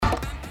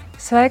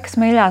Sveikas,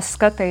 mīļās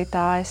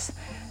skatītājas!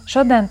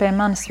 Šodien pie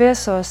manis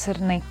viesos ir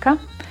Nika,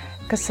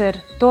 kas ir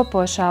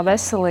topošā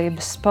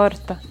veselības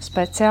sporta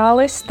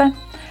speciāliste,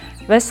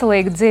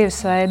 veselīga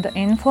dzīvesveida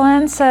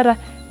influencere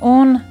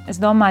un, es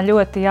domāju,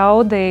 ļoti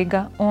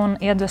jaudīga un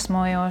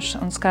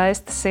iedvesmojoša un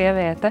skaista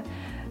sieviete.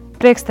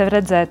 Prieks tevi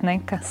redzēt,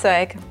 Nika.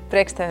 Sveika,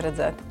 prieks tevi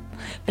redzēt.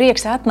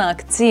 Prieks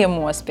atnākt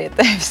ciemos pie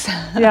tevis.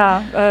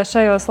 Jā,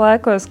 šajos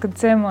laikos, kad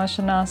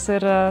ciemošanās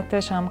ir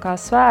tiešām kā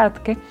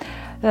svētki.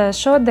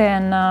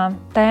 Šodien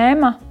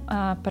tēma,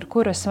 par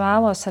kuru es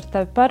vēlos ar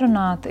tevi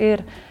parunāt,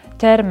 ir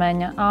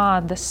ķermeņa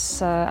ādas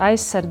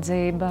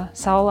aizsardzība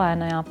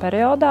saulainajā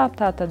periodā.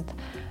 Tātad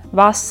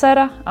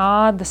vasara,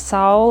 āda,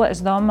 saule.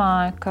 Es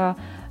domāju, ka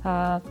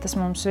tas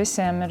mums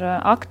visiem ir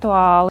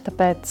aktuāli,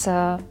 tāpēc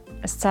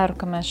es ceru,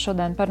 ka mēs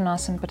šodien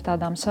parunāsim par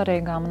tādām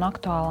svarīgām un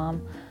aktuālām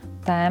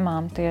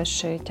tēmām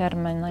tieši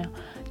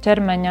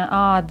ķermeņa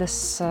ādas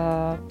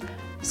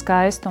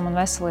skaistuma un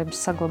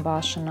veselības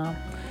saglabāšanā.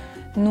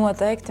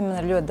 Noteikti man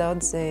ir ļoti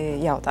daudz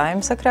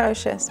jautājumu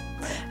sakrājušies.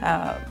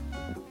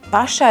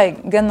 Pašai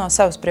gan no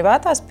savas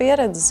privātās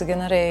pieredzes,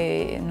 gan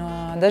arī no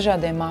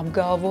dažādiem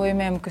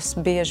apgalvojumiem, kas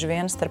bieži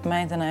vien starp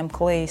meitenēm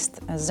klīst.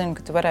 Es zinu,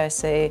 ka tu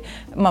varēsi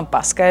man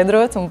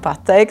paskaidrot un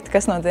pateikt,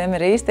 kas no tiem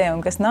ir īstie un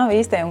kas nav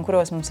īstie un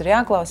kuros mums ir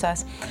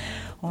jāklausās.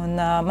 Un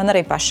man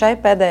arī pašai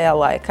pēdējā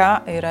laikā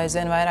ir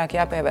aizvien vairāk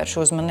jāpievērš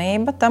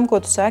uzmanība tam,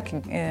 ko tu saki,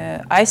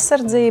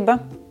 aizsardzība.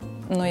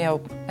 Nu jau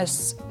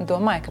es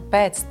domāju, ka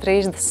pēc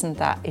 30.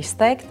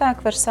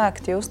 izteiktāk var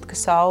sākt just, ka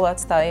saule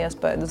atstāja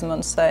iespēju uz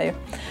manu seju.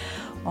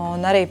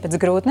 Un arī pēc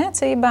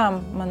grūtniecībām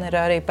man ir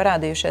arī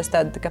parādījušies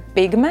tādi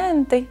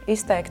pigmenti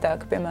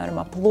izteiktāk,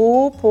 piemēram, ap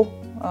lūpu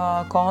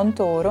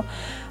kontūru.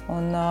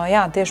 Un,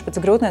 jā, tieši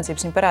pēc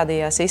grūtniecības viņi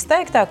parādījās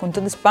izteiktāk, un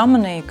tad es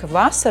pamanīju, ka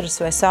vasaras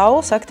vai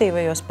saules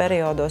aktīvajos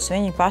periodos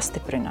viņi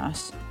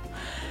pastiprinās.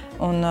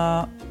 Un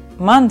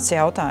mans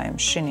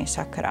jautājums šī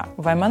sakarā,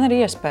 vai man ir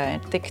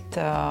iespēja tikt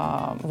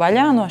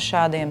vaļā no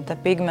šādiem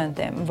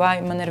pigmentiem, vai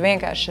man ir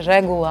vienkārši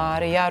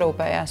regulāri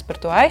jārūpējās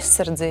par to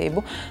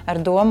aizsardzību ar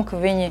domu, ka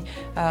viņi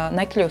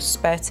nekļūs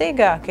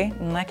spēcīgāki,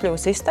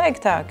 nekļūs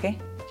izteiktāki?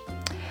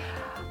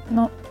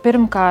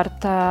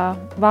 Pirmkārt,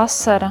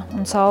 vasara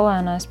un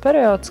saulainais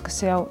periods, kas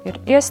jau ir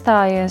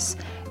iestājies,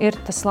 ir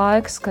tas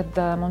laiks, kad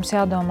mums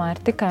jādomā ir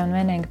tikai un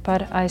vienīgi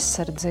par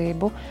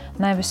aizsardzību,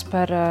 nevis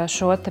par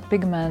šo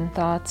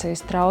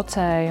pigmentācijas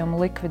traucējumu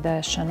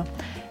likvidēšanu.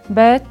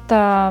 Bet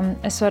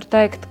es varu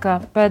teikt, ka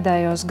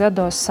pēdējos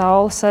gados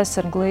saules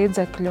aizsargu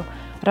līdzekļu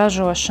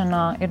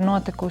ražošanā ir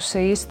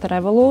notikusi īsta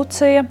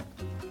revolūcija,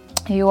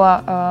 jo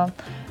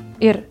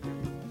ir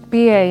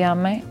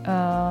pieejami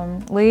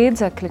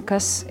līdzekļi,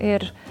 kas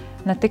ir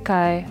ne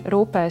tikai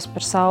rūpējas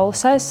par saules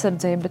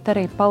aizsardzību, bet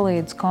arī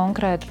palīdz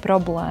konkrētu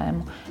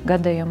problēmu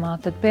gadījumā.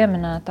 Tad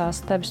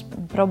pieminētās tevis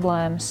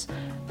problēmas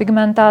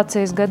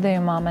pigmentācijas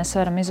gadījumā mēs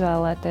varam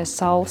izvēlēties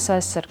saules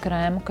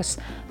aizsargkrēmu, kas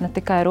ne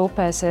tikai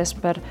rūpēsies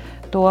par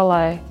to,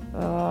 lai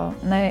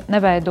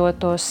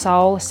neveidotos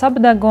saules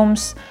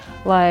apdegums,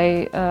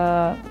 lai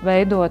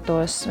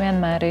veidotos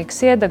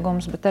vienmērīgs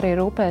iedegums, bet arī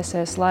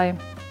rūpēsies, lai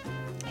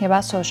jau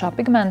esošā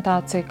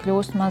pigmentācija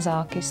kļūst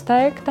mazāk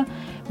izteikta,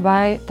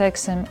 vai,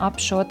 teiksim, ap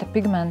šo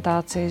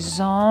pigmentācijas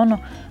zonu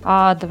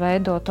āda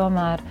veido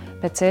tomēr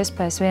pēc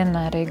iespējas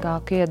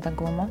vienmērīgāku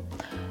iedegumu.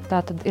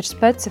 Tātad ir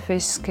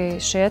specifiski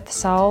šie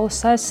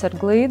saules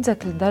aizsargu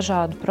līdzekļi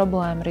dažādu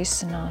problēmu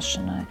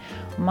risināšanai.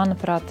 Un,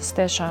 manuprāt, tas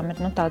tiešām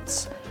ir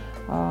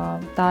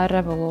tā ir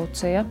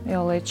revolūcija,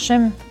 jo līdz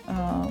šim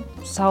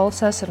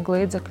saules aizsargu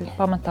līdzekļi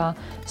pamatā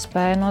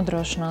spēja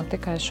nodrošināt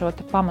tikai šo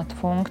pamatu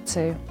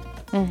funkciju.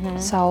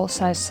 Saules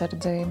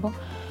aizsardzību.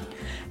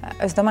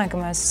 Es domāju, ka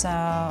mēs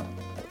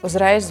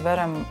uzreiz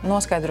varam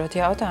noskaidrot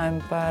jautājumu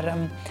par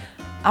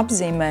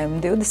apzīmējumu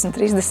 20,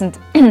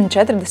 30,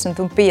 40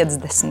 un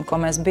 50,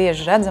 ko mēs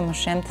bieži redzam uz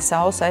šiem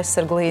saules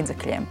aizsargu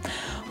līdzekļiem.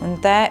 Un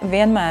te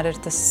vienmēr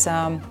ir tas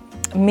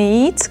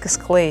mīts, kas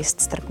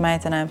klīst starp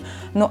meitenēm.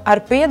 Ar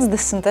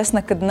 50 es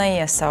nekad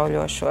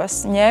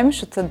neiesauļošos,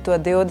 ņemšu tad to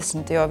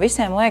 20, jo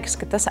visiem liekas,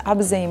 ka tas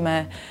apzīmē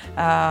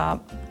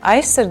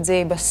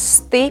aizsardzības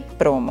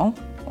stiprumu,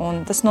 un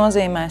tas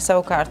nozīmē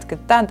savukārt,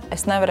 ka tad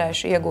es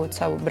nevarēšu iegūt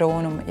savu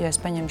brūnumu, ja es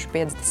paņemšu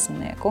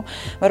 50-nieku.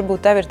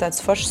 Varbūt tev ir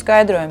tāds foršs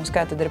skaidrojums,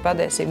 kā tad ir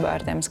patiesībā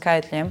ar tiem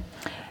skaitļiem?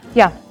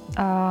 Jā.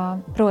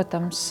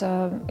 Protams,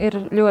 ir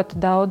ļoti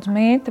daudz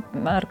mīti,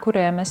 ar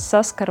kuriem es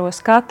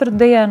saskaros katru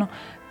dienu,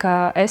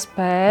 ka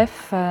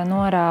SPF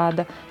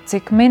norāda,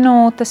 cik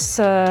minūtes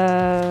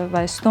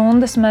vai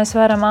stundas mēs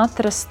varam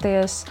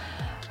atrasties,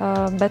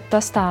 bet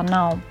tas tā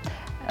nav.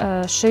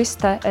 Šis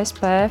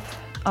SPF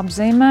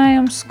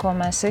apzīmējums, ko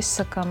mēs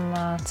izsakam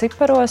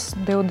ciparos,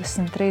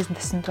 20,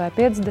 30 vai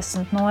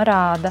 50,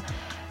 norāda,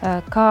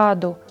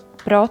 kādu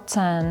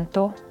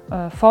procentu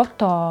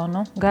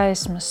fotonu,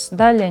 gaismas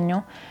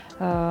daļiņu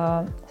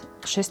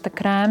šis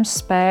krēms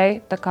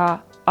spēja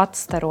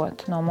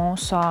atstarot no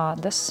mūsu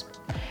ādas.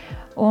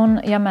 Un,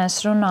 ja mēs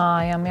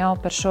runājam jau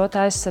par šo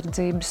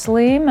aizsardzības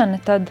līmeni,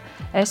 tad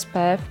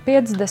SPF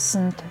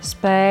 50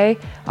 spēja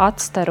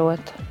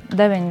atstarot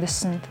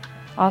 90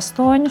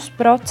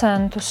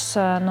 8%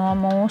 no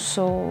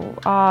mūsu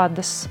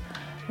ādas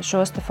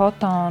šos te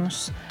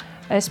fotonus.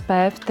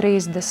 SPF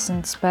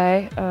 30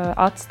 spēja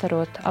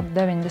atstarot ap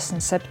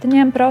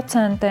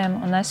 97%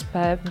 un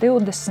SPF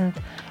 20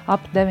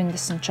 ap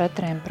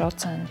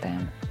 94%.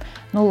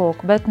 Nu,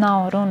 lūk, bet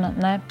nav runa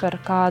ne par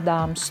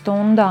kādām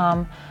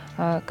stundām,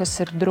 kas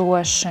ir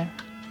droši.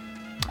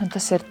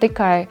 Tas ir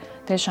tikai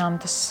tiešām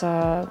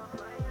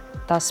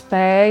tā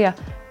spēja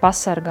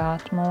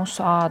pasargāt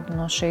mūsu ādu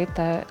no šī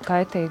te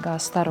kaitīgā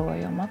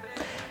starojuma.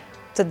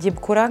 Tad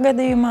jebkurā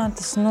gadījumā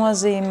tas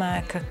nozīmē,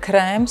 ka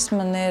krēms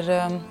man ir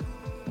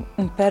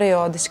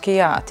periodiski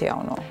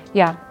jāatjauno.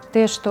 Jā,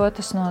 tieši to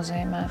tas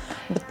nozīmē.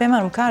 Bet,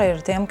 piemēram, kā arī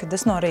ar tiem, kad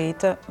es no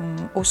rīta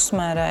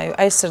uzsmērēju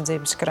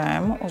aizsardzības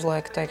krēmu,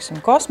 uzlieku, teiksim,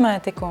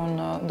 kosmētiku un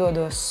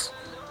dodos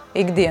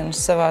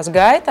ikdienas savās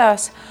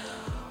gaitās.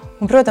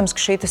 Un, protams, ka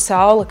šī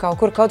saule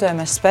kaut vai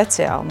mēs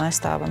speciāli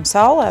nestāvam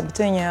saulē,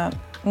 bet viņa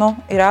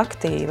ir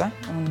aktīva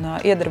un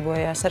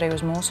iedarbojās arī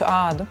uz mūsu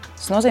ādu.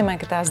 Tas nozīmē,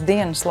 ka tās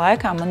dienas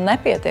laikā man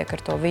nepietiek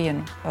ar to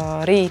vienu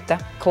rīta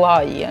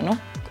klājienu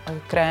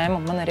krēmu.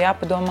 Man ir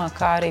jāpadomā,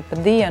 kā arī pa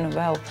dienu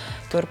vēl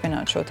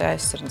turpināt šo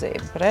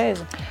aizsardzību.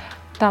 Pareizi?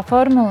 Tā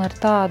formula ir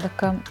tāda,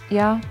 ka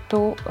ja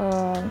tu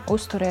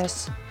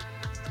uzturies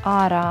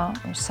ārā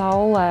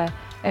saulē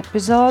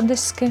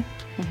epizodiski,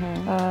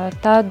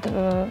 tad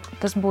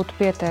tas būtu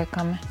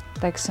pietiekami,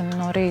 teiksim,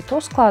 no rīta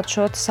uzklāt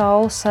šo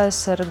saules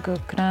aizsarga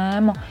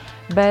krēmu,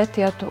 bet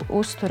ja tu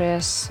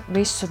uzturies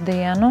visu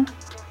dienu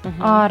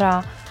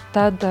ārā,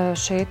 tad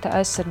šī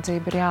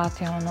aizsardzība ir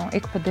jāatjauno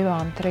ik pa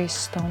 2-3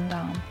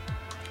 stundām.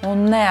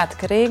 Un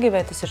neatkarīgi,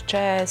 vai tas ir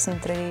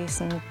 40,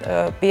 30,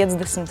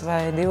 50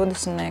 vai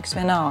 20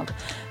 vienalga.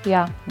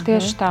 Jā,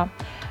 tieši tā,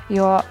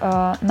 jo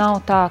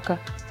nav tā, ka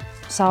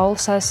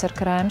saules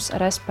aizsarga krēms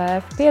ar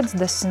SPF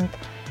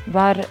 50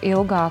 var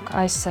ilgāk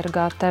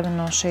aizsargāt tevi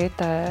no šī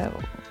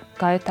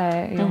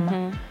kaitējuma.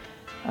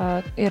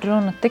 Ir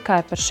runa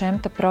tikai par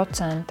šiem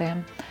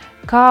procentiem.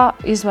 Kā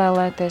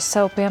izvēlēties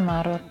sev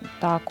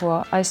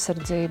piemērotāko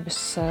aizsardzības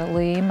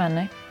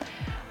līmeni?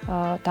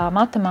 Tā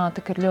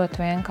matemātika ir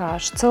ļoti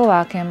vienkārša.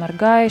 Cilvēkiem ar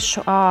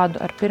gaišu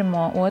ādu, ar 1.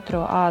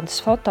 2. ādas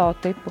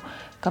fototipu,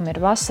 kam ir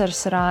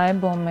vasaras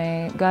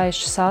raibumi,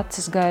 gaišas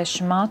acis,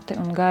 gaiši mati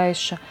un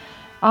gaiša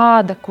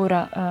āda,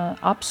 kura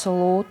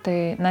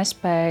absolūti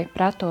nespēja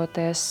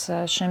pretoties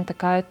šim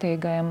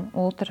kaitīgajam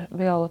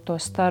ultravioleto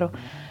staru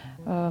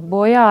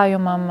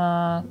bojājumam,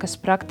 kas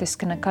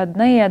praktiski nekad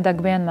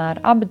neiedeg, vienmēr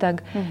apdeg,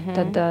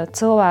 tad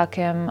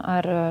cilvēkiem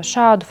ar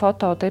šādu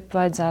fototipu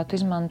vajadzētu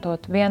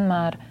izmantot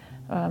vienmēr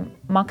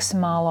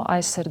maksimālo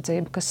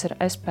aizsardzību, kas ir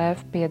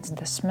SPF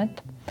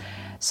 50.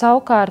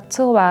 Savukārt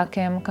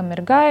cilvēkiem, kam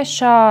ir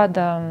gaiša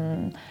āda,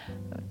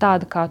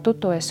 tāda kā tu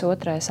esi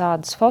 2.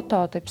 ādas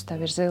fototips,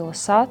 tev ir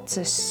zilas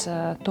acis,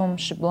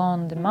 tumši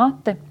blondi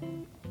mati,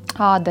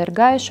 āda ir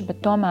gaiša, bet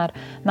tomēr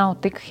nav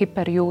tik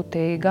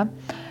hiperjūtīga.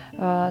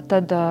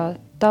 Tad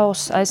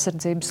tavs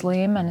aizsardzības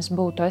līmenis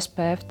būtu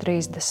SPF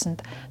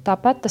 30.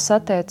 Tāpat tas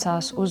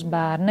attiecās uz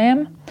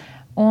bērniem,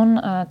 un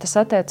tas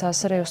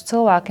attiecās arī uz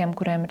cilvēkiem,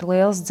 kuriem ir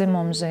liels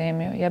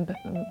dzimumzīmju, jeb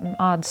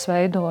ādas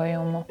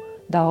veidojumu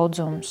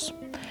daudzums.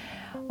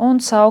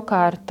 Un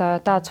savukārt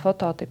tāds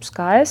fototips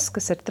kā es,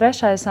 kas ir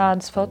 3.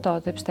 ādas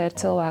fototips, tie ir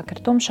cilvēki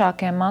ar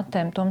tumšākiem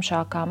matiem,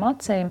 tumšākām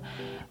acīm,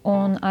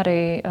 un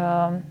arī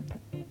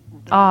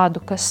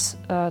ādu, kas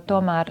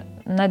tomēr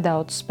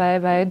nedaudz spēj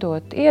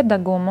veidot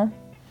iedegumu,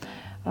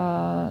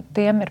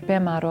 tiem ir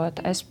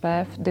piemērota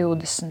SPF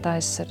 20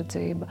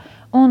 aizsardzība.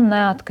 Un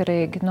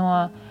neatkarīgi no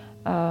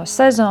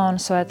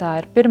sezonas, vai tā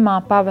ir 1.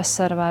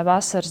 pavasara vai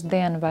vasaras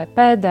diena vai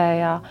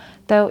pēdējā,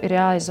 tev ir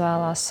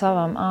jāizvēlās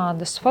savam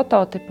ādas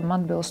fototipam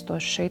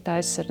atbilstoši šī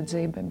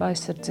aizsardzība,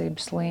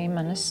 aizsardzības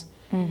līmenis.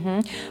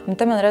 Un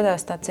te man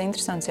radās tāds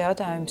interesants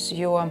jautājums,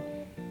 jo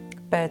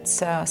pēc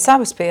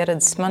savas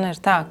pieredzes man ir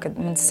tā, ka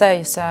man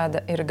sejas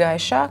āda ir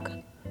gaišāka,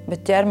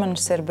 bet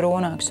ķermenis ir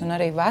brūnāks, un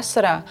arī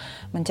vasarā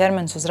man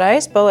ķermenis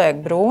uzreiz paliek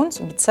brūns,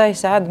 bet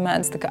sejas āda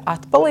mēdz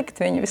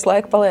atpalikt, viņi visu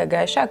laiku paliek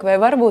gaišāk, vai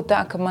varbūt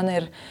tā, ka man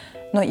ir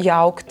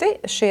jaukti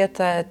šie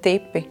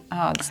tipi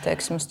ādas,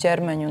 teiksim, uz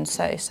ķermeņa un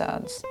sejas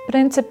ādas?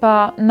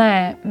 Principā, nē.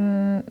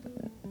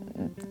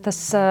 Tas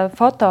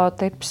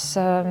fototips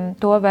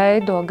to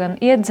veido gan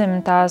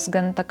iedzimtās,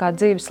 gan tā kā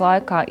dzīves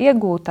laikā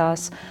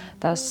iegūtās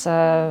tās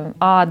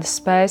ādas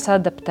spējas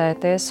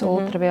adaptēties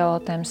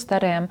ultravioletiem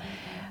stariem.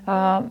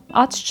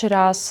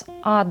 Atšķirās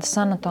ādas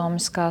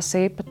anatomiskās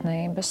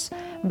īpatnības,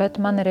 bet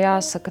man ir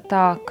jāsaka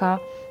tā, ka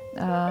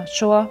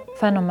šo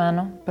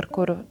fenomenu, par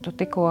kuru tu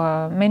tikko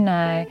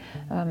minēji,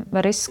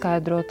 var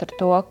izskaidrot ar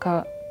to, ka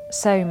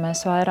seju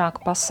mēs vairāk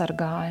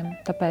pasargājam.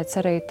 Tāpēc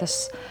arī tas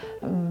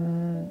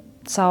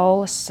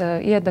saules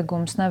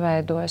iedegums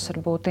neveidojas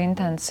varbūt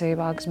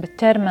intensīvāks, bet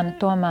ķermeni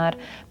tomēr,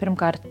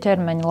 pirmkārt,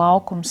 ķermeņa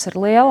laukums ir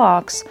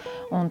lielāks,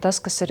 un tas,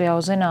 kas ir jau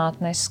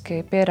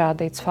zinātniski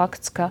pierādīts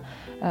fakts, ka,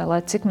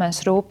 lai cik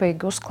mēs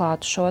rūpīgi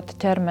uzklātu šo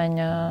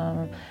ķermeņa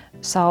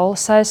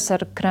saules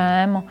aizsargu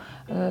krēmu,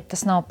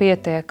 tas nav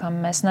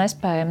pietiekami. Mēs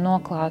nespējam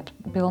noklāt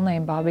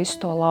pilnībā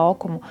visu to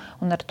laukumu,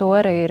 un ar to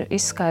arī ir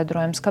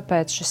izskaidrojums,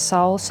 kāpēc šis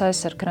saules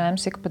aizsargu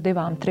krēms ik pa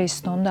 2-3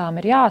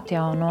 stundām ir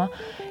jāatjauno,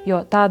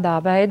 jo tādā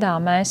veidā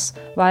mēs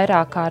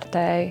vairāk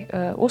kārtēji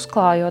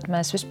uzklājot,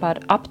 mēs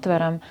vispār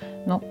aptveram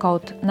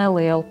kaut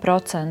nelielu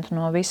procentu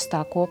no visa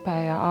tā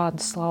kopējā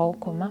ādas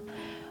laukuma.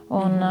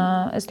 Un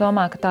es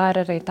domāju, ka tā ir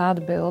arī tā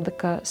atbilde,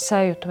 ka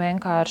seju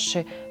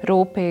vienkārši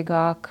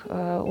rūpīgāk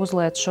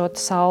uzliet šo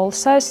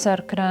saules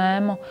aizsargu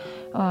krēmu.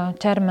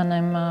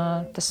 Ķermenim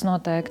tas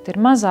noteikti ir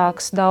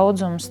mazāks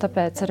daudzums,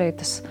 tāpēc arī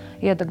tas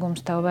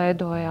iedegums tev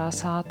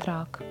veidojās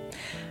ātrāk.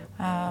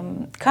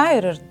 Kā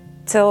ir ar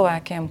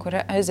cilvēkiem,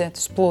 kuri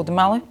aiziet uz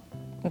pludmali,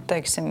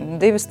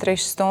 teiksim, 2-3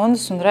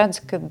 stundas un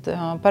redz, kad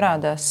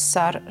parādās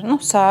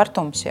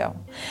sārtums jau?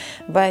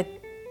 Vai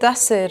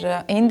tas ir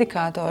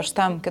indikators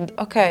tam, ka,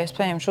 es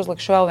pieņemšu,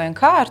 uzlikšu vēl vienu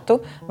kārtu,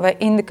 vai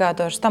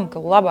indikators tam, ka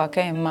labāk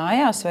ejam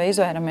mājās, vai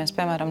izvairamies,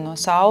 piemēram, no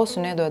saules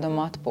un iedodam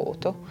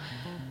atpūtu?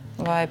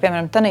 Vai,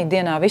 piemēram, tanī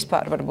dienā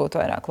vispār varbūt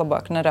vairāk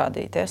labāk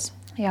nerādīties?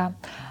 Jā.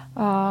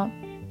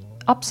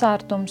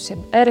 Apsārtums,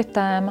 jeb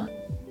eritēma,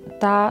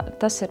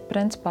 tas ir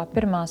principā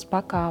pirmās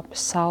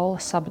pakāpes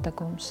saules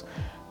apdegums.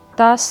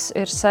 Tas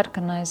ir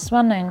sarkanais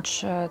zvaniņš,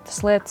 tas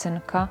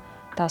liecina, ka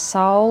tā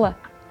saule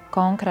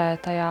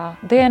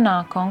konkrētajā dienā,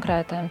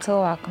 konkrētajam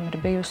cilvēkam ir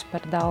bijusi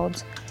par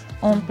daudz.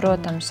 Un,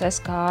 protams, es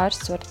kā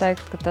ārsts varu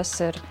teikt, ka tas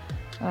ir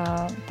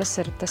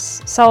tas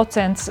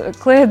sauciens,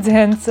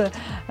 kliedziens,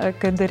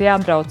 kad ir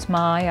jābrauc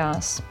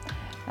mājās.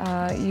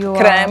 Jo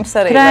krēms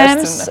arī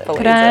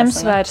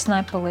vairs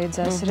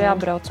nepalīdzēs. Ir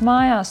jābrauc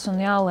mājās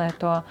un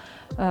jālieto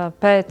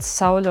pēc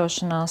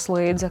sauļošanās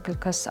līdzekļi,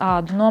 kas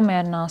ādu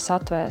nomierinās,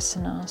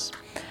 atvēsinās.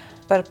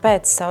 Par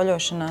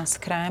pēcsauļošanās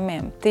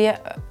krēmiem. Tie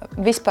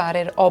vispār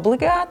ir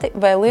obligāti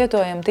vai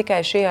lietojam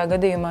tikai šajā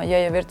gadījumā, ja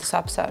jau ir tas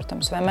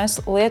apsārtums? Vai mēs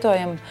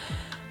lietojam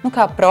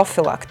kā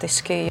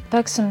profilaktiski?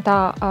 Teiksim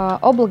tā,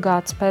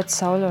 obligāts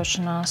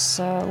pēcsauļošanās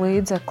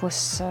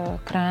līdzeklis,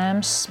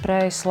 krēms,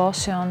 sprejs,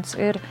 losjons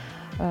ir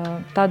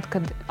tad,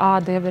 kad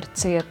āda jau ir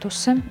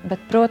cietusi, bet,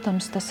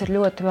 protams, tas ir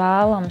ļoti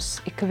vēlams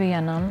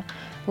ikvienam,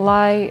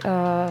 lai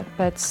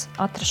pēc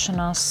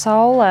atrašanās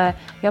saulē,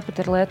 ja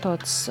pat ir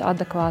lietots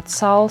adekvāts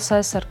saules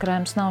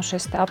aizsargkrēms, nav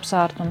šis te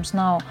apsārtums,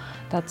 nav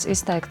tāds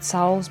izteikts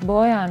saules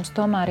bojājums,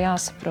 tomēr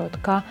jāsaprot,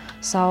 ka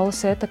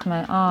saules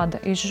ietekmē āda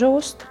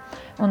izžūst,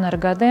 un ar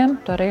gadiem,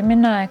 tu arī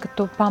minēji, ka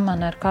tu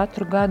pamani ar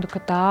katru gadu,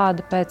 ka tā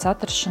āda pēc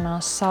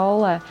atrašanās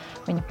saulē,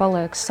 viņa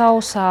paliek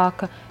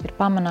sausāka, ir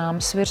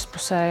pamanāmas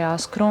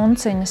virspusējās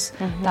krunciņas,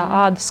 tā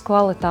ādas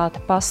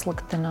kvalitāte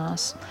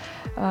pasliktinās.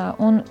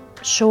 Un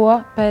šo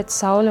pēc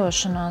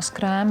sauļošanās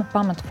krēma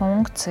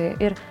pamatfunkcija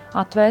ir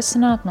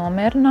atvēsināt,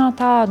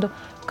 nomierināt ādu,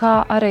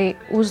 kā arī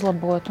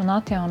uzlabot un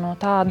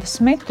atjaunot ādas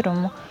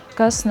mitrumu,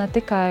 kas ne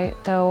tikai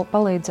tev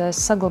palīdzēs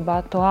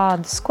saglabāt to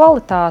ādas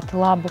kvalitāti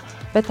labu,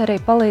 bet arī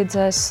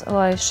palīdzēs,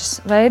 lai šis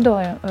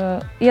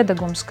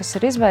iedegums, kas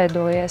ir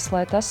izveidojies,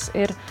 lai tas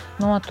ir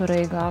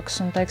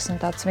noturīgāks un, teiksim,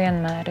 tāds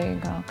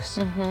vienmērīgāks.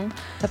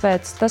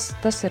 Tāpēc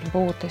tas ir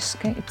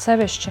būtiski, it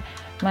sevišķi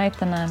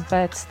meitenēm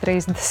pēc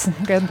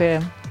 30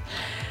 gadiem.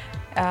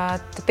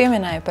 Tu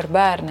pieminēji par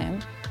bērniem.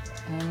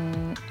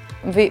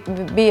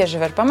 Bieži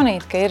var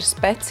pamanīt, ka ir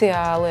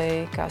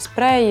speciāli kā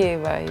spreji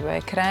vai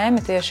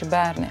krēmi tieši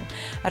bērniem.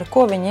 Ar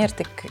ko viņi ir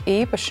tik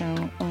īpaši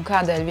un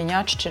kādēļ viņi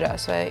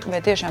atšķirās?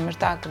 Vai tiešām ir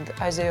tā, ka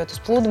aizejot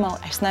uz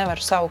pludmali, es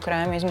nevaru savu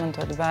krēmu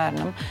izmantot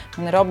bērnam?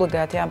 Man ir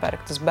obligāti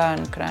jāpērk tas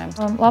bērnu krēms.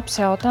 Labs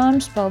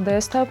jautājums,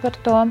 paldies tev par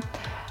to.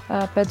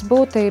 Pēc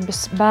būtības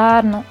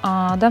bērnu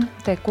āda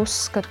tiek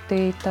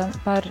uzskatīta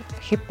par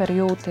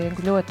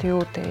hiperjūtīgu, ļoti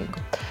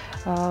jūtīgu.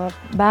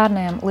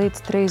 Bērniem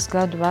līdz 3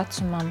 gadu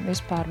vecumam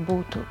vispār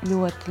būtu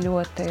ļoti,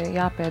 ļoti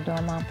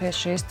jāpiedomā pie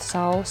šīs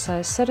saules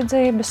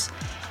aizsardzības.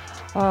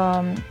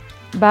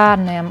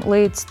 Bērniem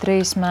līdz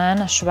 3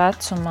 mēnešu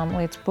vecumam,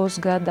 līdz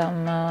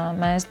pusgadam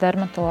mēs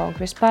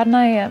dermatologi vispār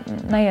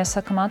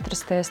neiesakam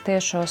atrasties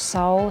tiešos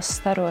saules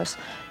staros,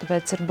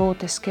 tāpēc ir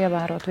būtiski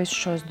ievērot visus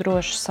šos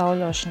drošas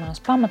sauļošanās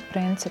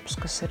pamatprincipus,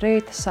 kas ir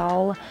rīta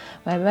saule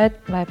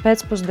vai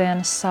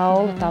pēcpusdienas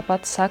saule,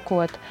 tāpat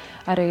sekot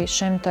arī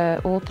šim te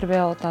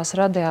ultravioletās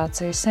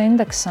radiācijas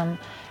indeksam,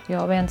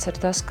 jo viens ir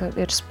tas, ka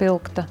ir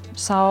spilgta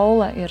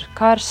saule, ir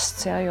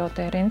karsts, jo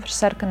tie ir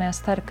infrasarkanie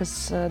stari, kas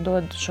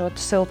dod šo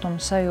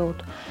siltumu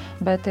sajūtu,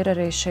 bet ir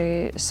arī šī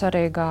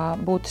svarīgā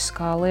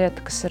būtiskā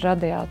lieta, kas ir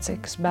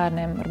radiācija, kas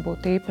bērniem var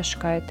būt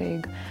īpaši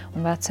kaitīga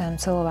un veciem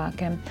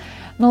cilvēkiem.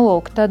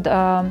 Lūk, tad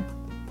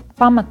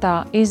pamatā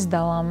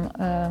izdalam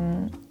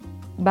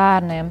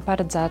bērniem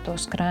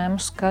paredzētos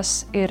krēmus,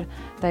 kas ir,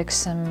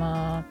 teiksim,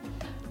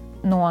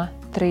 no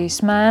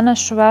 3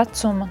 mēnešu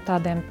vecuma,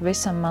 tādiem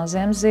pavisam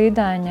maziem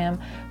zīdaiņiem,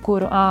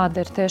 kuru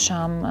āda ir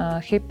tiešām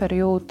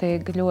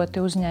hiperjūtīga,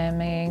 ļoti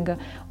uzņēmīga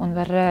un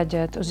var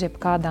reaģēt uz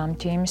jebkādām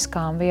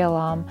ķīmiskām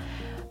vielām.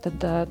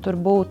 Tad tur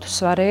būtu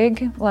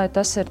svarīgi, lai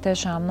tas ir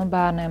tiešām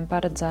bērniem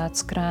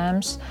paredzēts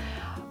krēms.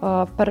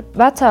 Par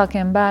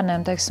vecākiem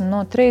bērniem, teiksim,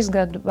 no 3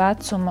 gadu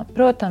vecuma,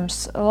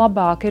 protams,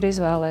 labāk ir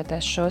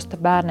izvēlēties šos te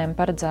bērniem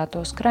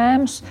paredzētos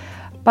krēmus.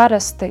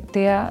 Parasti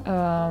tie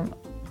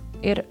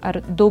ir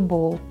ar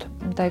dubultu,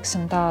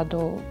 teiksim,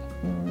 tādu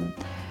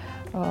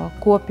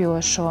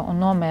kopjošo un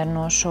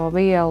nomierinošo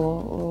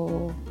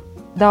vielu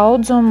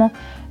daudzumu.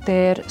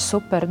 Tie ir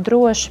super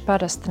droši,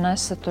 parasti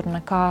nesatur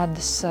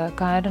nekādas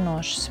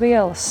kairinošas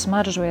vielas,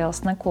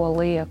 smaržvielas, neko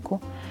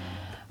lieku.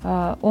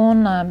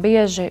 Un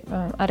bieži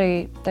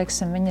arī,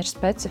 teiksim, viņi ir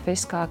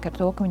specifiskāki ar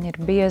to, ka viņi ir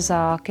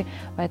biezāki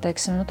vai,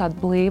 teiksim, tādi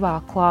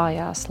blīvāk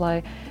klājās, lai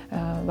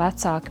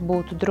vecāki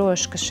būtu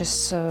droši, ka šis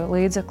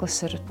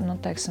līdzeklis ir,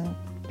 teiksim,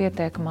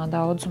 pietiekamā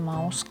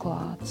daudzumā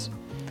uzklāts.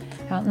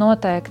 Jā,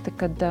 noteikti,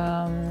 kad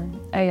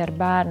ej ar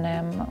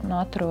bērniem un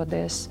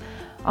atrodies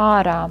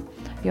ārā,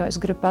 jo es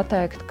gribu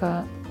pateikt,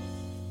 ka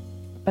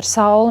par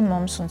sauli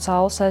mums un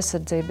saules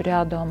aizsardzību ir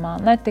jādomā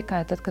ne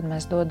tikai tad, kad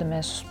mēs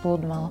dodamies uz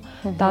pludmali.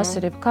 Tās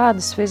ir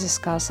jebkādas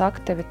fiziskās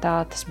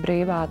aktivitātes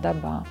brīvā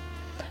dabā.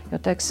 Jo,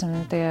 teiksim,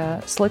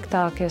 tie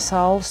sliktākie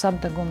saules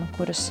apdegumi,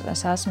 kurus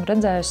es esmu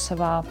redzējusi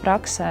savā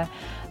praksē,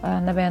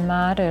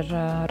 nevienmēr ir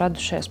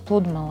radušies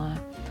pludmalē.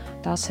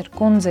 Tās ir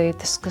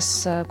kundzītes,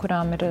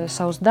 kurām ir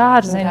savs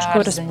dārziņš,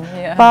 kuras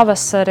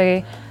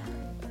pavasarī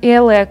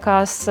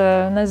ieliekās,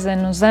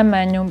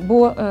 zemeņu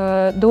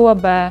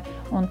dobē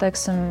un,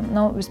 teiksim,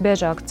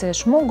 visbiežāk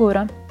cieši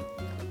mugura.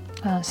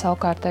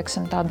 Savukārt,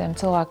 teiksim, tādiem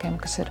cilvēkiem,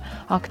 kas ir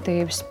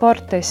aktīvi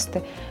sportisti,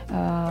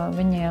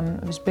 viņiem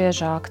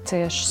visbiežāk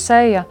cieši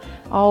seja,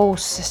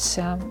 ausis,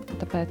 ja,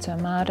 tāpēc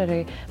vienmēr arī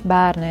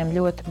bērniem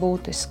ļoti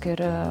būtiski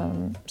ir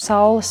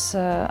saules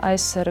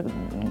aizsarga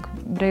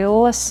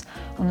brilles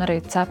un arī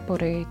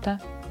cepurīte.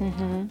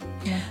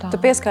 Tu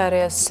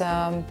pieskāries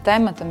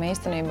tematam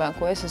īstenībā,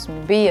 ko es esmu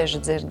bieži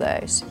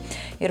dzirdējusi.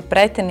 Ir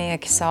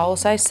pretinieki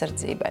saules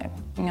aizsardzībai,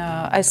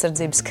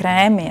 aizsardzības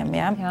krēmiem,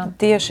 ja? Jā.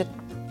 Tieši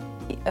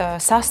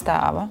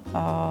sastāva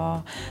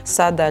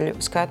sadaļu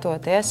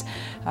skatoties,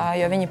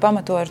 jo viņi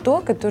pamato ar to,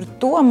 ka tur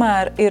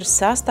tomēr ir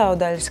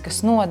sastāvdaļas,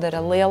 kas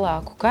nodara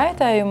lielāku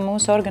kaitējumu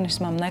mūsu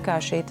organismam nekā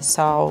šī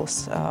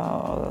saules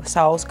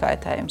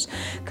kaitējums.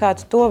 Kā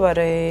tu to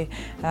vari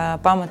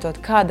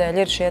pamatot, kādēļ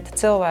ir šie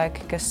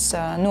cilvēki, kas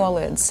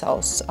noliedz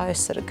saules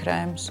aizsarga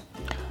krēmus?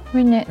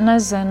 Viņi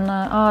nezina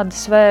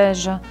ādas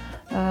vēža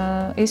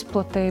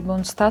izplatību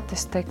un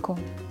statistiku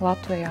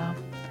Latvijā.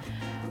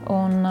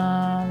 Un,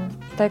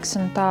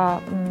 teiksim tā,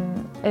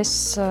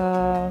 es,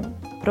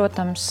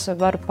 protams,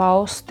 varu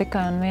paust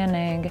tikai un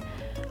vienīgi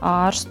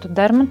ārstu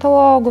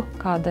dermatologu,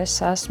 kāda es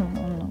esmu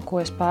un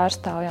ko es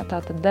pārstāvu,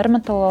 tātad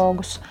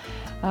dermatologus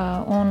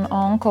un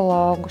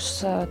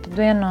onkologus, tad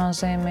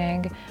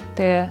viennozīmīgi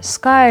tie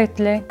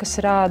skaitļi, kas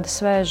ir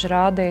ādas vēža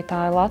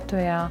rādītāji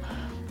Latvijā,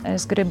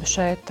 es gribu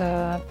šeit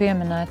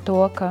pieminēt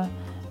to, ka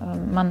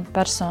man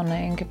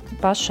personīgi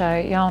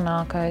pašai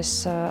jaunākais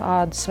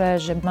ādas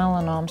vēža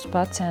melanomas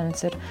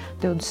pacients ir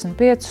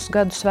 25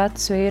 gadus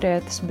vecs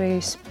vīrietis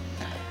bijis.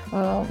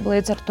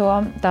 Līdz ar to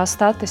tā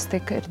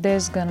statistika ir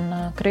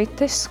diezgan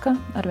kritiska,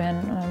 arvien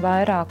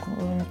vairāk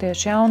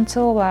tieši jauni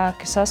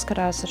cilvēki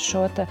saskarās ar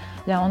šo te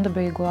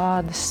ļaundabīgo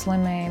ādas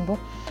slimību.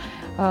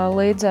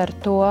 Līdz ar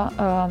to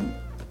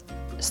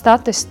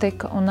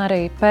statistika un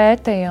arī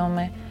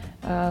pētījumi,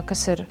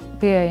 kas ir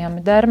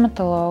pieejami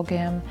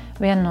dermatologiem,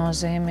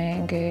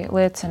 viennozīmīgi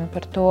liecina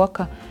par to,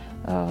 ka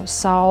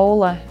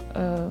saule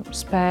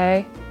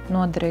spēj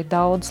nodarīt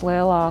daudz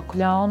lielāku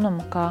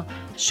ļaunumu kā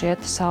šie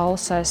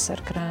saules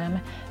aizsargkrēmi.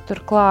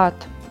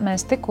 Turklāt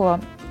mēs tikko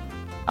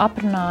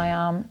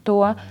aprunājām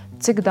to,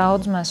 cik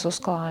daudz mēs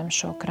uzklājam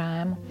šo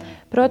krēmu.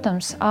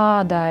 Protams,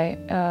 ādai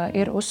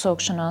ir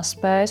uzsūkšanās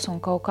spējas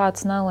un kaut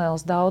kāds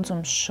neliels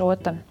daudzums šo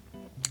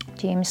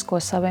ķīmisko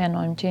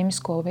savienojumu,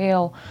 ķīmisko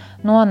vielu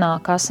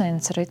nonāk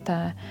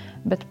asinsritē,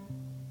 bet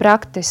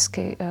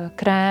praktiski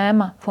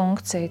krēma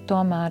funkcija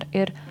tomēr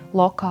ir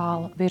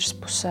lokāla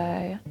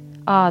virspusēja,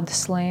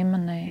 ādas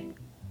līmenī.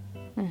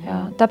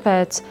 Jā,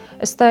 tāpēc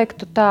es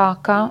teiktu tā,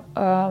 ka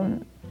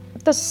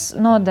tas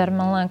noder,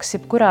 man liekas,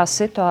 jebkurā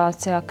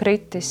situācijā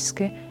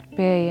kritiski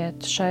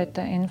pieiet šai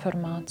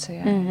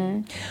informācijai.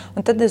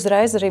 Un tad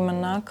uzreiz arī man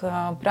nāk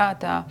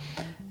prātā,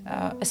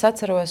 es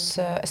atceros,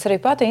 es arī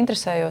pati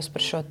interesējos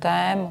par šo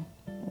tēmu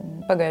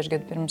pagājušajā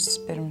gadu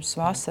pirms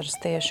vasaras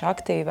tieši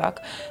aktīvāk.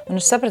 Un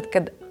es sapratu,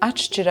 ka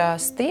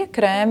atšķirās tie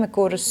krēmi,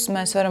 kurus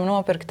mēs varam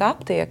nopirkt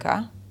aptiekā,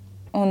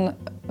 un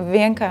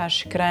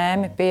vienkārši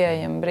krēmi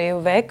pieejami brīvi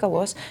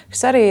veikalos,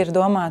 kas arī ir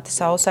domāti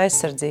saules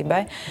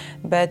aizsardzībai.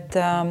 Bet,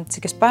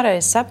 cik es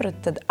pareizi sapratu,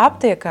 tad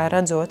aptiekā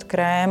redzot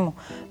krēmu,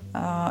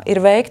 ir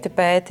veikti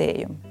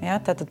pētījumi, ja,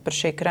 tātad par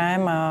šī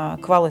krēma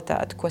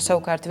kvalitāti, ko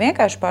savukārt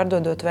vienkārši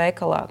pārdodot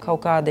veikalā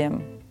kaut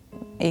kādiem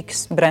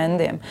X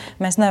brandiem.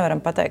 Mēs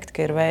nevaram pateikt,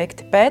 ka ir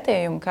veikti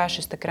pētījumi, kā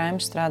šis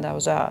krēms strādā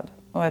uz ādu.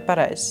 Vai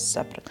pareizi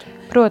sapratu?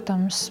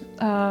 Protams,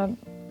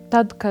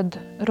 tad, kad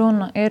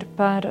runa ir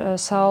par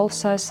saules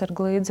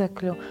aizsarga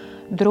līdzekļu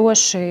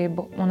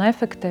drošību un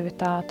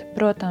efektivitāti,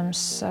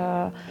 protams,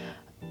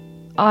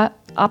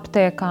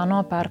 aptiekā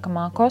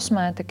nopērkamā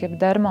kosmētika, jeb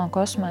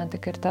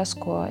dermokosmētika ir tas,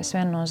 ko es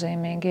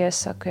viennozīmīgi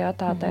iesaku. Ja,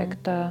 tā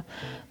teikt,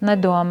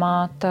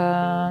 nedomāt,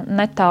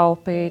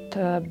 netaupīt,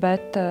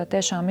 bet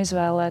tiešām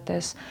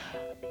izvēlēties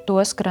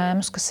tos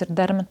krēmus, kas ir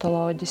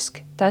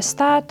dermatoloģiski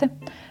testēti,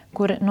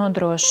 kuri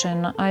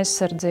nodrošina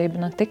aizsardzību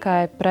ne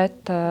tikai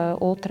pret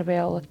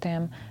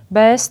ultravioletiem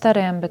B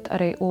stariem, bet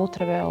arī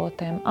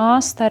ultravioletiem A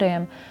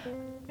stariem.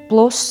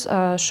 Plus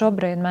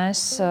šobrīd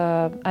mēs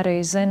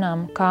arī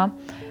zinām, ka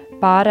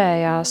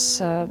pārējās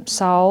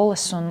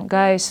saules un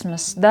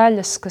gaismas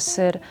daļas, kas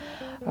ir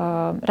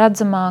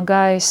redzamā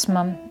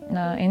gaisma,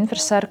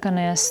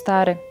 infrasarkanie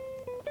stari,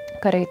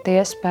 ka arī tie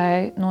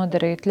spēj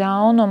nodarīt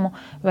ļaunumu,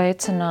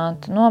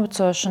 veicināt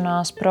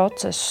novecošanās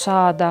procesu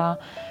sādā.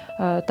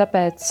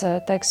 Tāpēc,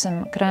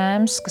 teiksim,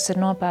 krēms, kas ir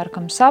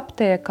nopērkams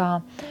aptiekā,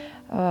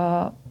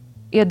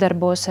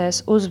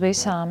 iedarbosies uz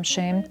visām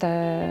šīm te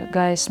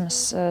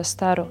gaismas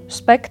staru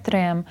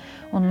spektriem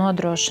un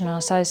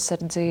nodrošinās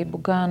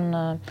aizsardzību gan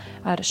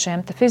ar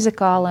šiem te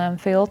fizikāliem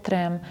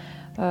filtriem,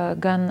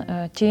 gan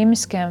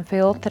ķīmiskiem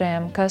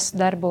filtriem, kas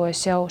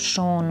darbojas jau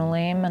šūnu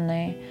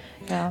līmenī.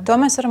 Jā. To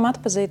mēs varam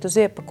atpazīt uz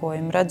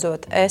iepakojumu,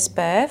 redzot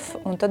SPF,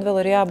 un tad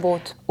vēl ir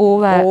jābūt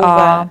UVA.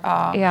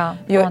 Jā,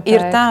 jo noteikti.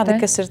 Ir tādi,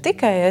 kas ir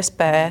tikai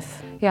SPF.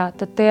 Jā,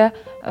 tad tie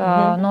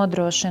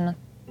nodrošina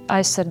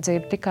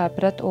aizsardzību tikai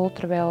pret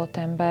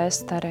ultravioletiem B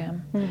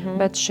stariem,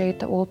 bet šī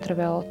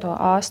ultravioleto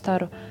A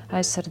staru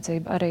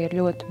aizsardzība arī ir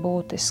ļoti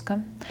būtiska.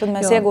 Tad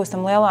mēs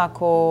iegūstam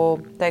lielāku,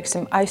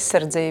 teiksim,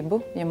 aizsardzību,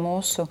 ja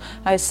mūsu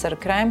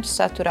aizsarga krēms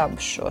satur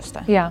abus šos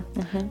te. Jā,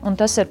 un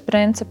tas ir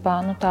principā,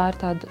 tā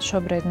ir tāda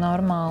šobrīd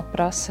normāla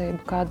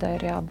prasība, kādai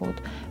ir jābūt.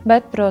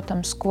 Bet,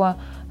 protams, ko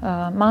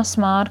mass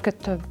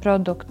market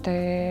produkti,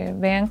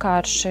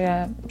 vienkārši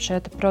šie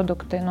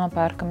produkti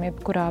nopērkam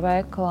jebkurā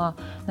veikalā,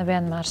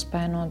 nevienmēr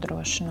spēj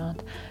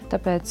nodrošināt.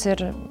 Tāpēc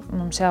ir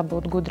mums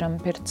jābūt gudram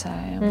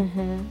pircējam.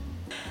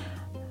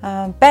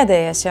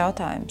 Pēdējais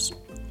jautājums.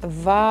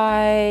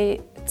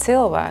 Vai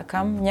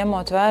cilvēkam,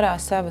 ņemot vērā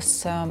savas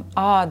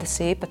ādas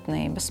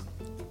īpatnības,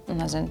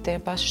 tie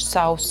paši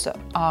sausa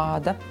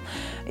āda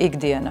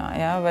ikdienā,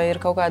 ja? Vai ir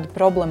kaut kāda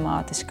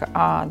problemātiska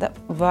āda,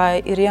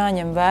 vai ir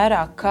jāņem vērā,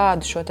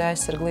 kādu šo te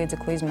aizsargu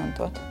līdzekli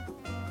izmantot?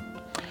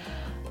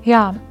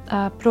 Jā,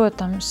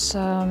 protams,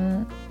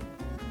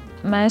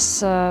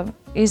 mēs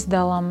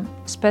izdalām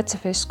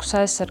specifiskus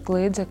aizsargu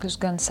līdzekļus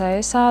gan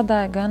sejas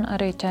ādai, gan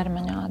arī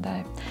ķermeņa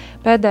ādai.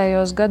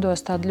 Pēdējos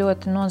gados tāda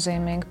ļoti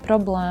nozīmīga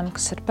problēma,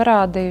 kas ir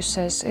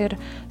parādījusies, ir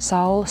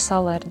saules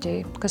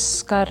alerģija, kas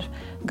skar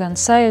gan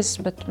sejas,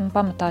 bet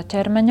pamatā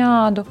ķermeņa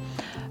ādu.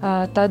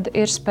 Tad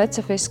ir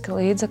specifiski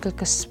līdzekļi,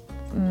 kas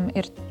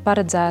ir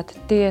paredzēti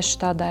tieši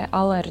tādai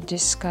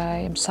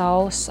alerģiskai,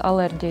 saules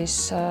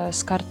alerģijas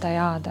skartai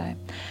ādai.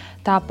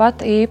 Tāpat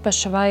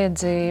īpaša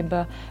vajadzība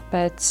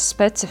pēc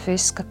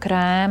specifiska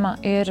krēma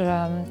ir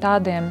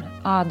tādiem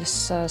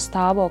ādas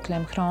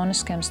stāvokļiem,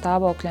 hroniskiem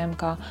stāvokļiem,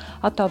 kā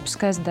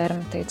atopiskais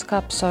dermatīts,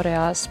 kā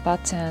psoriāzes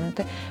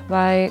pacienti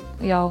vai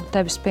jau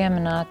tevis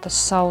pieminētas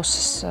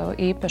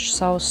īpaši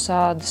sausas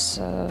ādas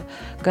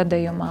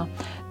gadījumā.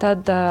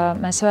 Tad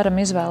mēs varam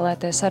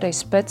izvēlēties arī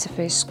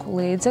specifisku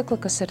līdzekli,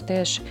 kas ir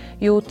tieši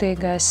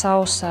jūtīgai,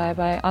 sausai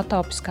vai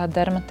atopiskā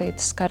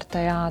dermatīta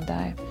skartai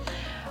ādai.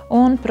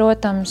 Un,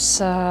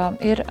 protams,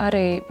 ir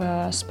arī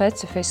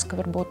specifiska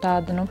varbūt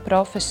tāda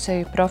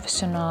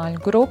profesionāļu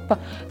grupa,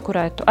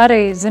 kurai tu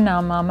arī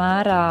zināmā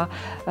mērā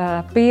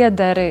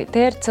piederi.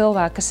 Tie ir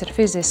cilvēki, kas ir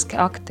fiziski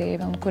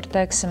aktīvi un kuri,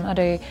 teiksim,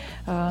 arī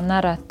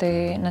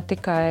nereti ne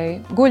tikai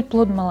guļ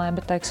pludmalē,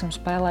 bet, teiksim,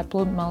 spēlē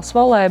pludmales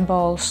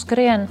volejbolu,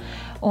 skrien.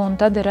 Un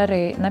tad ir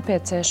arī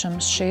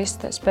nepieciešams šīs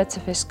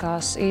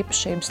specifiskās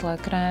īpašības, lai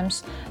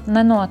krēms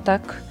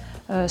nenotek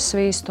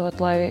svīstot,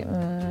 lai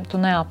tu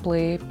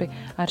neaplīpi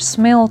ar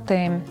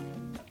smiltīm,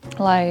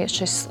 lai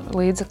šis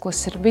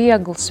līdzeklis ir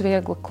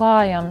viegli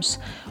klājams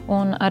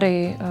un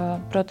arī,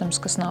 protams,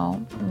 kas nav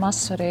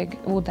mazsvarīgi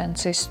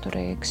ūdens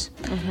izturīgs.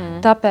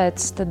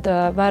 Tāpēc tad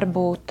var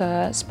būt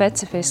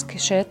specifiski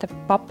šie te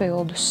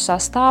papildus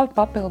sastāvi,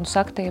 papildus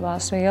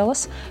aktīvās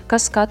vielas,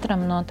 kas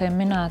katram no tiem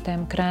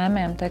minētiem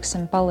krēmiem,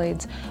 teiksim,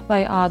 palīdz vai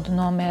ādu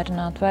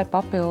nomierināt, vai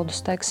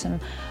papildus, teiksim,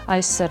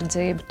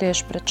 aizsardzību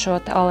tieši pret šo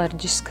te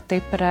alerģiska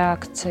tipa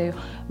reakciju,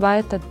 vai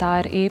tad tā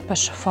ir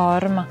īpaša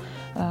forma,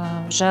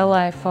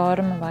 želēja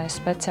forma vai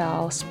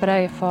speciāla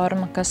spreja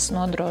forma, kas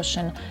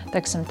nodrošina,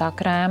 teiksim, tā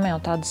krēma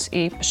jau tādas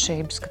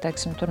īpašības, ka,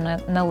 teiksim, tur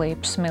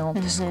nelīp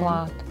smiltis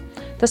klāt.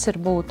 Tas ir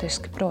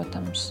būtiski,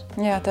 protams.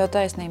 Jā, tev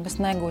taisnība, es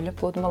neguļu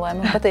pludmalē,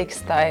 man patīk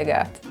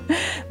staigāt.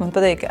 Man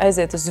patīk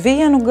aiziet uz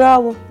vienu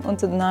galu un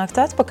tad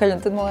nākt atpakaļ,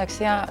 un tad man liekas,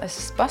 jā,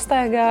 es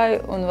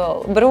pastaigāju, un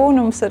vēl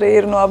brūnums arī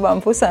ir no abām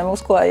pusēm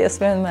uzklājies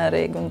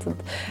vienmērīgi, un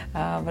tad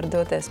var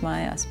doties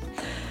mājās.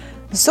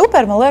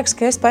 Super, man liekas,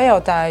 ka es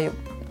pajautāju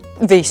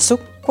visu,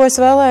 ko es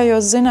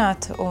vēlējos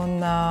zināt, un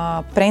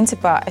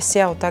principā es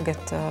jau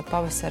tagad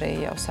pavasarī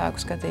jau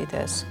sāku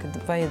skatīties, kad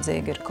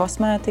vajadzīga ir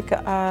kosmētika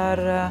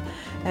ar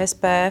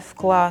SPF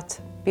klāt,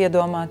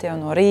 piedomāt jau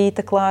no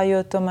rīta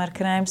klājot, tomēr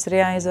krēms ir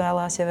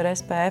jāizvēlās jau ar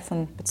SPF,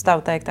 un pēc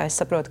tavu teiktā es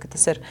saprotu, ka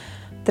tas ir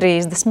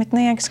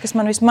 30-nieks, kas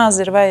man vismaz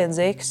ir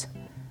vajadzīgs.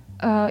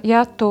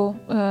 Ja tu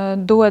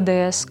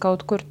dodies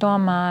kaut kur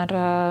tomēr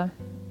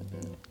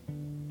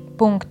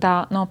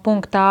no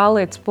punkta A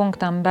līdz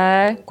punktam B,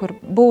 kur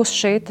būs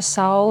šī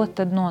saule,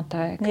 tad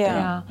noteikti.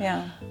 Jā.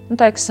 Nu,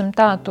 teiksim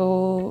tā, tu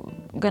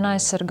gan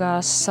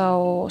aizsargās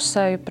savu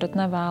seju pret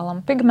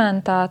nevēlamu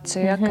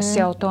pigmentāciju, kas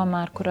jau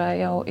tomēr,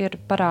 kurai jau ir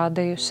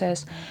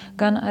parādījusies,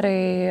 gan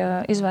arī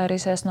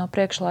izvairīsies no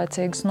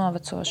priekšlaicīgas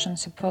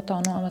novecošanas, ja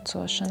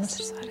fotonovecošanas. Tas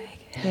ir svarīgi.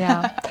 Jā.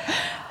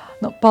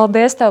 Nu,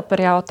 paldies tev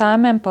par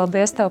jautājumiem,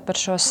 paldies tev par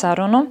šo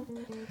sarunu.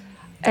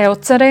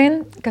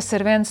 Eucerīna, kas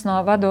ir viens no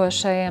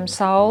vadošajiem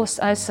saules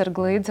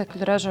aizsargu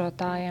līdzekļu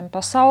ražotājiem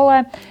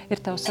pasaulē, ir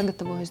tev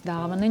sagatavojis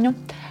dāvaniņu.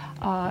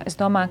 Es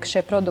domāju, ka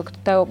šie produkti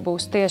tev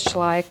būs tieši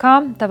laikā,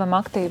 tavam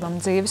aktīvam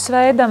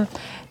dzīvesveidam.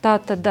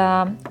 Tātad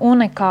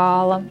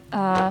unikāla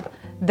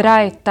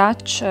Dry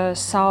Touch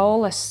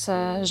saules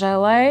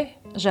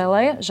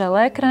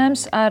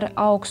želēkrēms ar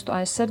augstu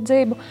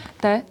aizsardzību.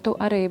 Te tu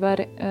arī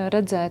vari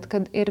redzēt,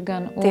 kad ir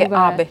gan UV. Tie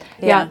abi.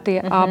 Jā, tie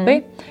abi.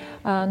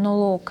 Nu,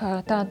 lūk,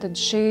 tātad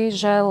šī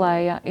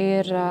želēja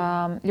ir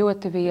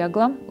ļoti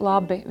viegla,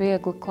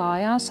 viegli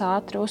klājās,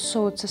 ātri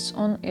uzsūcas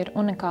un ir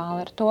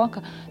unikāla ar to,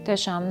 ka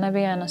tiešām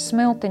neviena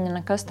smiltiņa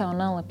nekas tev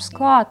nelips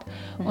klāt.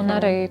 Un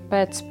arī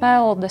pēc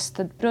peldes,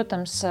 tad,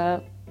 protams,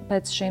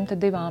 pēc šīm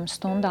 2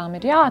 stundām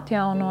ir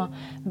jāatjauno,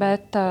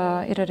 bet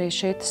ir arī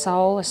šī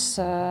saules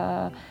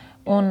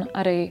un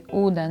arī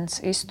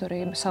ūdens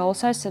izturība,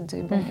 saules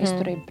aizsardzība un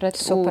izturība pret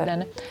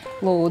ūdeni.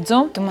 Lūdzu.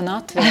 Tu man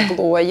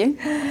atviegloji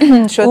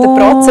šo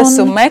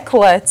procesu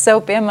meklēt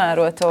sev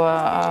piemēroto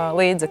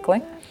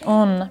līdzekli.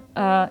 Un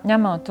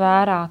ņemot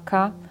vērā,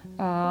 ka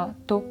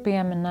tu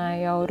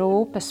pieminēji jau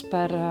rūpes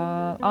par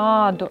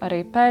ādu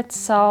arī pēc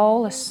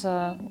saules,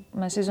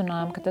 mēs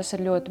izrunājam, ka tas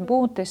ir ļoti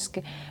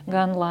būtiski,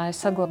 gan lai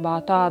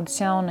saglabātu ādas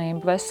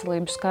jaunību,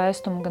 veselību,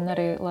 skaistumu, gan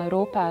arī lai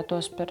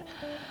rūpētos par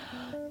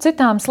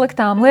citām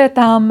sliktām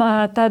lietām,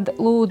 tad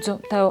lūdzu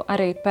tev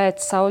arī pēc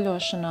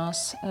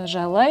sauļošanās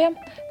želeja,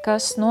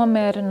 kas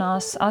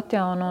nomierinās,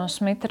 atjaunos,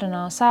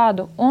 mitrinās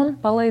ādu un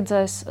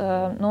palīdzēs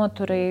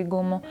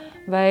noturīgumu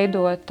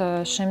veidot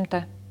šim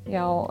te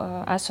jau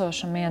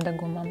esošam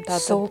iedegumam.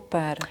 Tātad,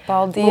 super!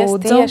 Paldies,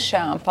 lūdzu.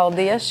 Tiešām!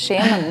 Paldies,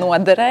 šiem man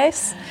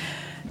noderēs,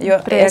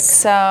 jo Prieks.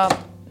 es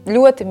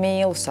ļoti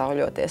mīlu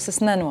sauļoties, es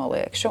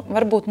nenoliekšu.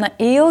 Varbūt ne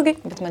ilgi,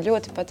 bet man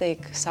ļoti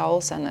patīk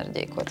saules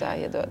enerģija, ko tā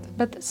iedod.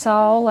 Bet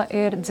saule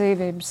ir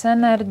dzīvības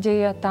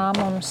enerģija, tā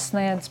mums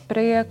sniedz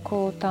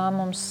prieku, tā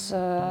mums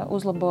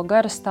uzlabo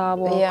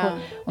garastāvokli,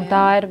 un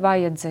tā ir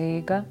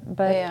vajadzīga.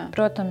 Bet,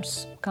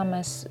 protams, kā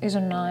mēs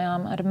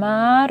izrunājām ar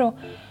mēru,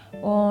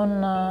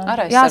 un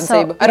ar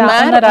aizsardzību. Ar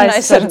mēru un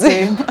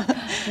aizsardzību.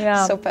 Jā,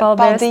 super.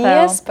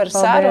 Paldies par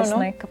sarunu. Paldies,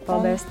 Nika,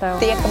 paldies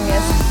tev.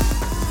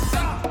 Tiekamies.